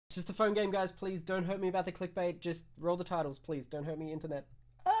It's just a phone game, guys. Please don't hurt me about the clickbait. Just roll the titles, please. Don't hurt me, internet.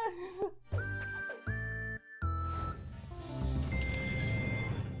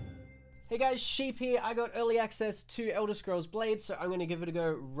 Hey guys, Sheep here. I got early access to Elder Scrolls Blades, so I'm going to give it a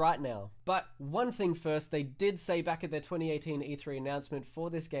go right now. But one thing first, they did say back at their 2018 E3 announcement for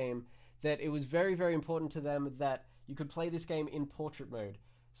this game that it was very, very important to them that you could play this game in portrait mode.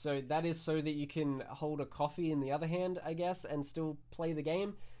 So that is so that you can hold a coffee in the other hand, I guess, and still play the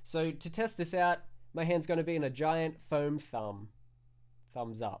game. So to test this out, my hand's going to be in a giant foam thumb.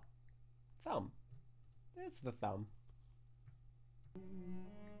 Thumbs up. Thumb. It's the thumb.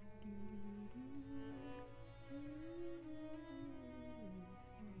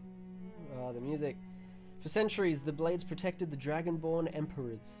 Oh, the music. For centuries, the Blades protected the Dragonborn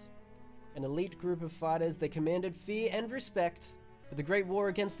Emperors. An elite group of fighters, they commanded fear and respect. But the Great War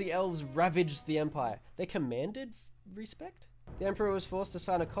against the Elves ravaged the Empire. They commanded respect? The Emperor was forced to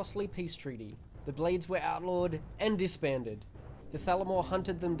sign a costly peace treaty. The Blades were outlawed and disbanded. The Thalamor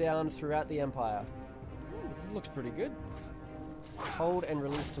hunted them down throughout the Empire. This looks pretty good. Hold and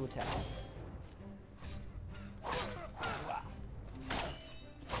release to attack.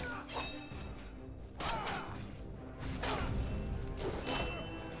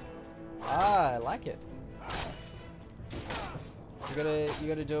 Ah, I like it. You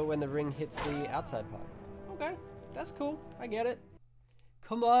gotta do it when the ring hits the outside part. Okay, that's cool. I get it.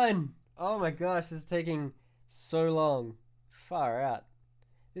 Come on! Oh my gosh, this is taking so long. Far out.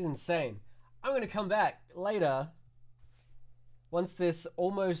 This is insane. I'm gonna come back later once this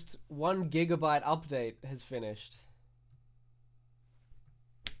almost 1 gigabyte update has finished.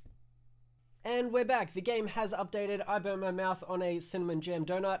 And we're back. The game has updated. I burnt my mouth on a cinnamon jam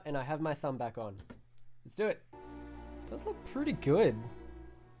donut and I have my thumb back on. Let's do it. This does look pretty good.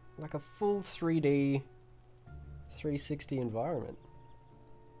 Like a full 3D 360 environment.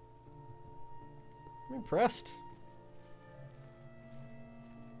 I'm impressed.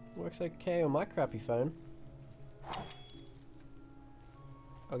 Works okay on my crappy phone.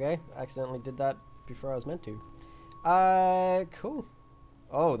 Okay, I accidentally did that before I was meant to. Cool.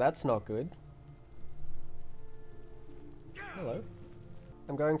 Oh, that's not good. Hello.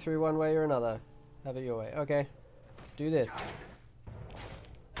 I'm going through one way or another. Have it your way. Okay. Let's do this.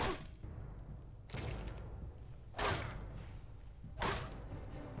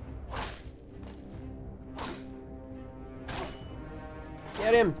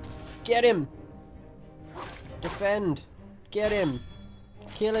 Get him! Get him! Defend! Get him!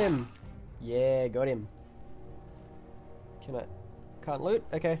 Kill him! Yeah, got him. Can I... Can't loot?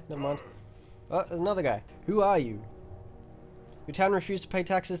 Okay, never mind. Oh, there's another guy. Who are you? Your town refused to pay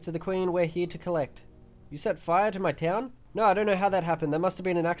taxes to the Queen. We're here to collect. You set fire to my town? No, I don't know how that happened. That must have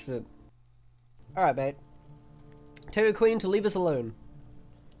been an accident. Alright, mate. Tell your Queen to leave us alone.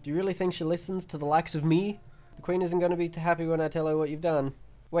 Do you really think she listens to the likes of me? The Queen isn't going to be too happy when I tell her what you've done.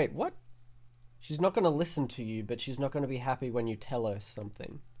 Wait, what? She's not going to listen to you, but she's not going to be happy when you tell her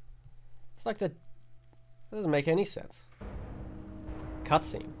something. It's like that doesn't make any sense.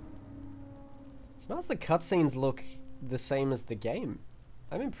 Cutscene. It's nice the cutscenes look the same as the game.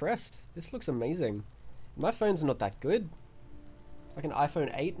 I'm impressed. This looks amazing. My phone's not that good. It's like an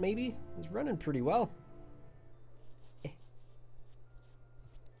iPhone 8 maybe? It's running pretty well.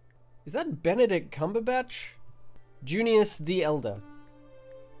 Is that Benedict Cumberbatch? Junius the Elder.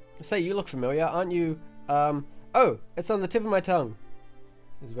 Say, you look familiar, aren't you? Oh, it's on the tip of my tongue.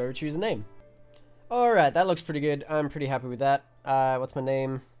 This is where we choose a name. Alright, that looks pretty good. I'm pretty happy with that. What's my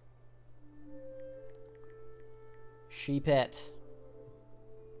name? Sheepette.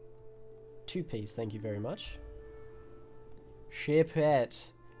 2 P's, thank you very much. Sheepette.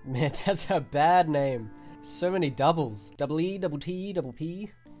 Man, that's a bad name. So many doubles. Double E, double T, double P.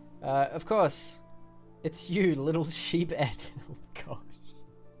 Of course. It's you, little sheepette. Oh gosh.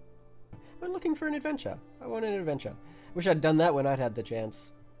 I'm looking for an adventure. I want an adventure. Wish I'd done that when I'd had the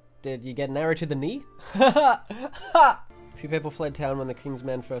chance. Did you get an arrow to the knee? Ha! Few people fled town when the king's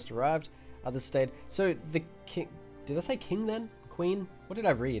men first arrived. Others stayed. So the king... Did I say king then? Queen? What did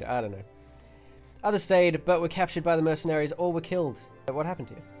I read? I don't know. Others stayed, but were captured by the mercenaries or were killed. What happened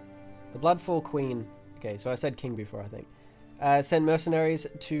here? The Bloodfall Queen... Okay, so I said king before, I think. Sent mercenaries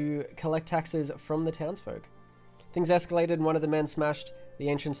to collect taxes from the townsfolk. Things escalated and one of the men smashed the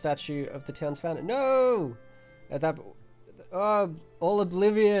ancient statue of the town's founder. No! At that... Oh, all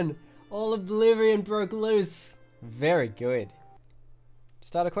Oblivion! All Oblivion broke loose! Very good. To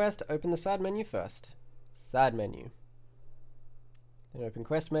start a quest, open the side menu first. Side menu. Then open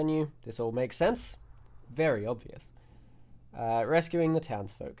quest menu. This all makes sense. Very obvious. Rescuing the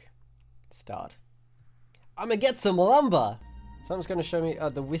townsfolk. Start. I'ma get some lumber! Something's gonna show me.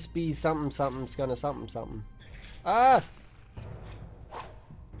 The wispy something's gonna something. Ah!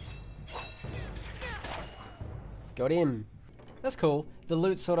 Got him. That's cool. The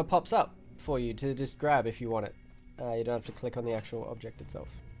loot sort of pops up for you to just grab if you want it. You don't have to click on the actual object itself.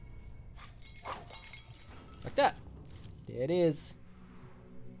 Like that. There it is.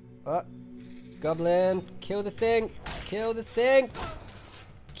 Oh. Goblin. Kill the thing. Kill the thing.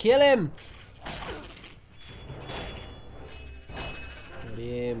 Kill him. Got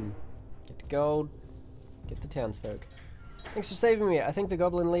him. Get the gold. Get the townsfolk. Thanks for saving me. I think the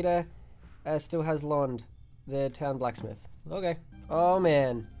goblin leader still has Lond, the town blacksmith. Okay. Oh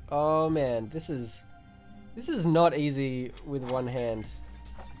man. Oh man. This is not easy with one hand.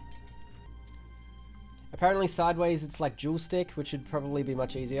 Apparently sideways it's like dual stick, which would probably be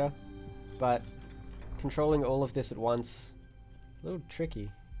much easier. But controlling all of this at once, a little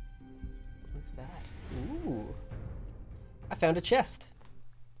tricky. What's that? Ooh. I found a chest.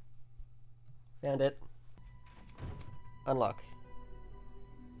 Found it. Unlock.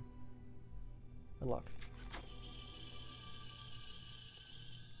 Unlock.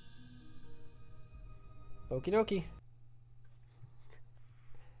 Okie dokie.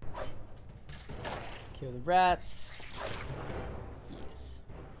 Kill the rats. Yes.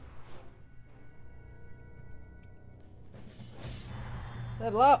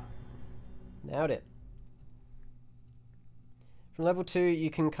 Level up. Nailed it. From level 2, you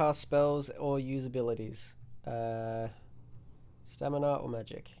can cast spells or use abilities. Stamina or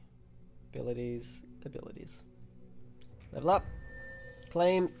magic. Abilities. Level up.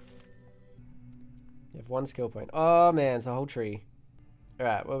 Claim. You have 1 skill point. Oh man, it's a whole tree.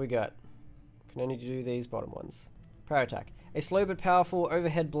 Alright, what we got? Can only do these bottom ones. Power attack. A slow but powerful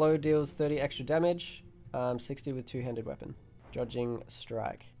overhead blow deals 30 extra damage. 60 with two-handed weapon. Dodging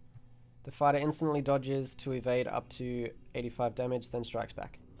strike. The fighter instantly dodges to evade up to 85 damage, then strikes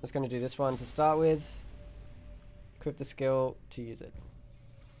back. I'm just going to do this one to start with. Equip the skill to use it.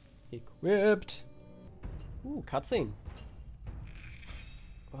 Equipped! Ooh, cutscene.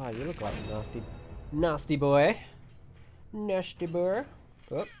 Oh, you look like a nasty boy. Nasty boy.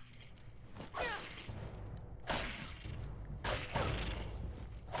 Oh.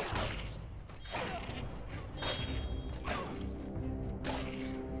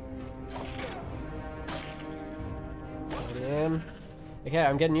 Okay,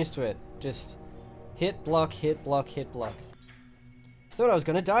 I'm getting used to it. Just hit, block, hit, block, hit, block. Thought I was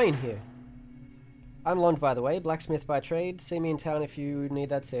gonna die in here. I'm Lond, by the way, blacksmith by trade. See me in town if you need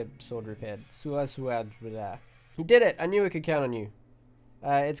that sword repaired. You did it! I knew we could count on you.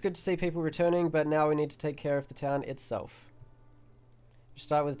 It's good to see people returning, but now we need to take care of the town itself.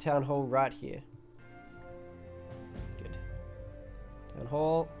 Start with the town hall right here. Good. Town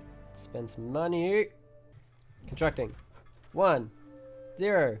hall. Spend some money. Constructing. 1,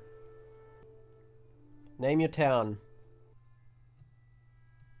 0. Name your town.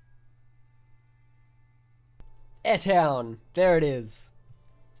 E-town. There it is.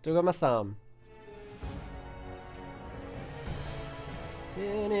 Still got my thumb. So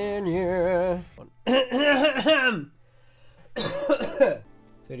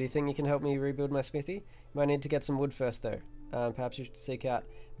do you think you can help me rebuild my smithy? You might need to get some wood first though. Perhaps you should seek out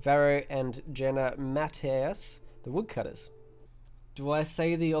Varro and Jenna Mateus, the woodcutters. Do I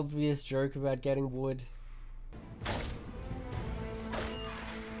say the obvious joke about getting wood?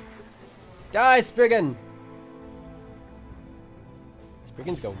 Die, Spriggan!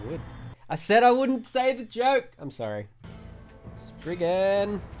 Spriggan's got wood. I said I wouldn't say the joke! I'm sorry.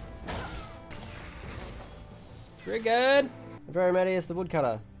 Spriggan! Spriggan! Varro Mateus, the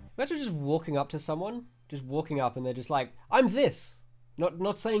woodcutter. Imagine just walking up to someone. Just walking up and they're just like, I'm this!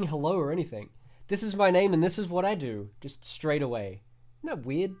 Not saying hello or anything. This is my name and this is what I do. Just straight away. Isn't that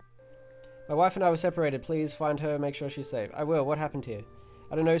weird? My wife and I were separated. Please find her, make sure she's safe. I will. What happened here?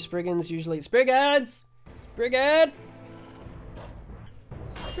 I don't know. Spriggans usually... Spriggans! Spriggan!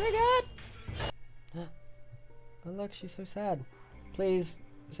 Spriggan! Oh look, she's so sad. Please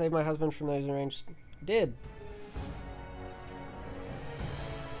save my husband from those arranged... Did.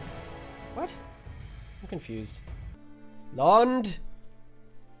 What? I'm confused. Lond!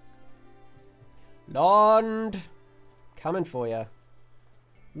 Lond! Coming for ya.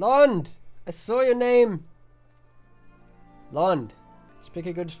 Lond! I saw your name! Lond. Just pick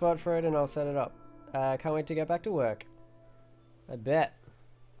a good spot for it and I'll set it up. Can't wait to get back to work. I bet.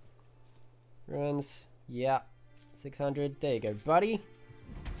 Runs. Yeah. 600. There you go, buddy.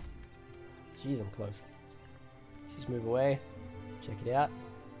 Jeez, I'm close. Let's just move away. Check it out.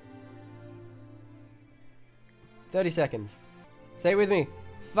 30 seconds. Say it with me.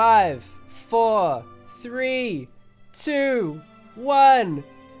 5, 4, 3, 2, 1.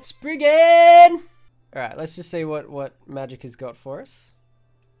 Spriggan! Alright, let's just see what magic has got for us.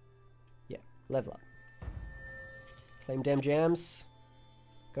 Yeah, level up. Claim damn jams.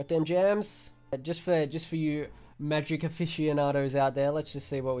 Got damn jams. Just for you magic aficionados out there, let's just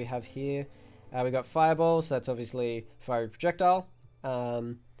see what we have here. We got fireball, so that's obviously fiery projectile.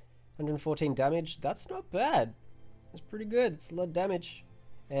 114 damage. That's not bad. That's pretty good. It's a lot of damage.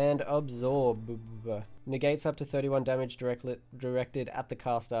 And absorb. Negates up to 31 damage directed at the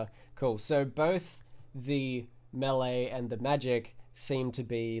caster. Cool. So both the melee and the magic seem to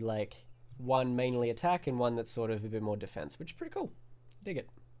be like one mainly attack and one that's sort of a bit more defense, which is pretty cool. Dig it.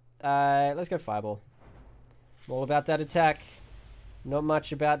 Let's go fireball. I'm all about that attack. Not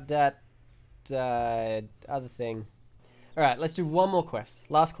much about that other thing. Alright, let's do one more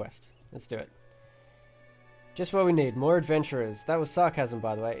quest. Last quest. Let's do it. Just what we need. More adventurers. That was sarcasm,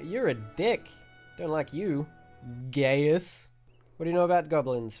 by the way. You're a dick. Don't like you. Gaius. What do you know about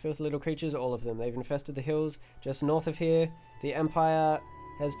goblins? Filthy little creatures, all of them. They've infested the hills just north of here. The Empire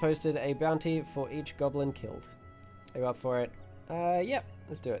has posted a bounty for each goblin killed. Are you up for it? Yep.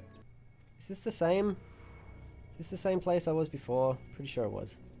 Let's do it. Is this the same? Is this the same place I was before? Pretty sure it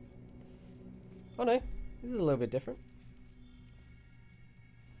was. Oh no. This is a little bit different.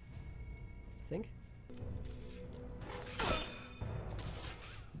 I think.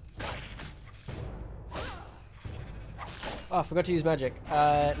 Oh, I forgot to use magic.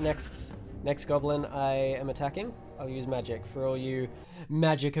 Next goblin I am attacking, I'll use magic. For all you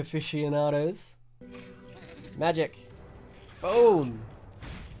magic aficionados. Magic. Boom!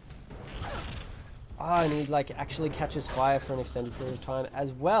 Oh, and he like actually catches fire for an extended period of time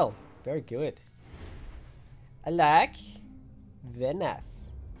as well. Very good. I like. Very nice.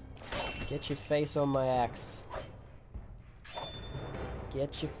 Get your face on my axe.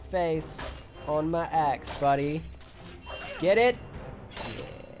 Get your face on my axe, buddy. Get it?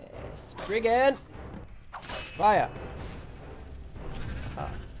 Yes. Spriggan! Fire! I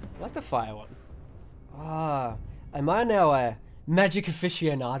like the fire one. Ah, am I now a magic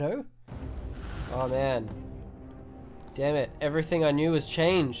aficionado? Oh man. Damn it, everything I knew has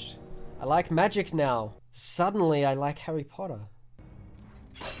changed. I like magic now. Suddenly I like Harry Potter.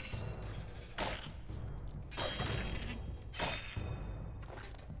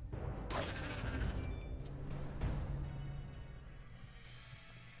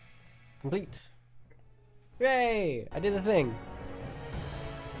 Complete. Yay! I did the thing.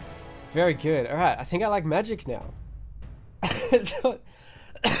 Very good. Alright, I think I like magic now. It's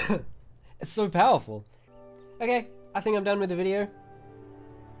so powerful. Okay, I think I'm done with the video.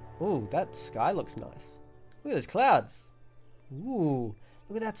 Ooh, that sky looks nice. Look at those clouds. Ooh,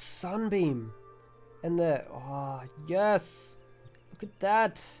 look at that sunbeam. And the... Oh, yes! Look at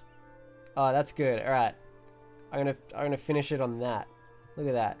that! Oh, that's good. Alright. I'm gonna finish it on that. Look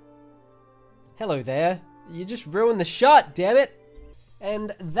at that. Hello there. You just ruined the shot, damn it!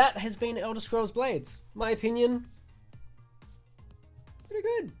 And that has been Elder Scrolls Blades. My opinion, pretty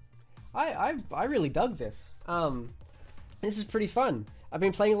good. I really dug this. This is pretty fun. I've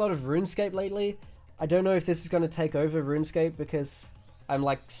been playing a lot of RuneScape lately. I don't know if this is going to take over RuneScape because I'm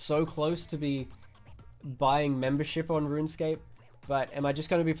like so close to be buying membership on RuneScape. But am I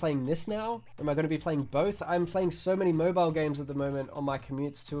just going to be playing this now? Am I going to be playing both? I'm playing so many mobile games at the moment on my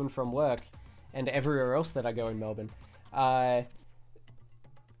commutes to and from work and everywhere else that I go in Melbourne. I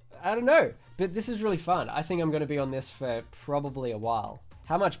don't know, but this is really fun. I think I'm going to be on this for probably a while.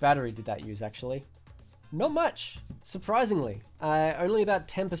 How much battery did that use, actually? Not much, surprisingly. Only about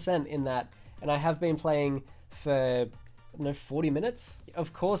 10% in that, and I have been playing for, I don't know, 40 minutes?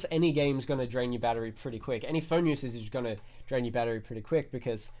 Of course, any game's going to drain your battery pretty quick. Any phone usage is going to drain your battery pretty quick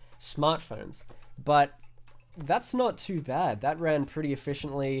because smartphones. But that's not too bad. That ran pretty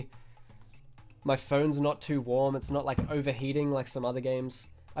efficiently. My phone's not too warm. It's not like overheating like some other games.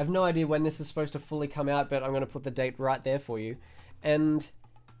 I have no idea when this is supposed to fully come out, but I'm going to put the date right there for you. And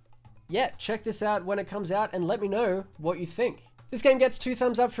yeah, check this out when it comes out and let me know what you think. This game gets 2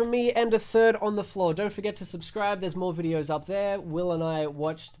 thumbs up from me and a 3rd on the floor. Don't forget to subscribe. There's more videos up there. Will and I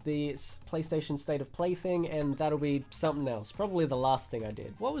watched the PlayStation State of Play thing, and that'll be something else. Probably the last thing I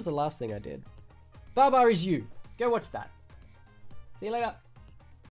did. What was the last thing I did? Barbar is You. Go watch that. See you later.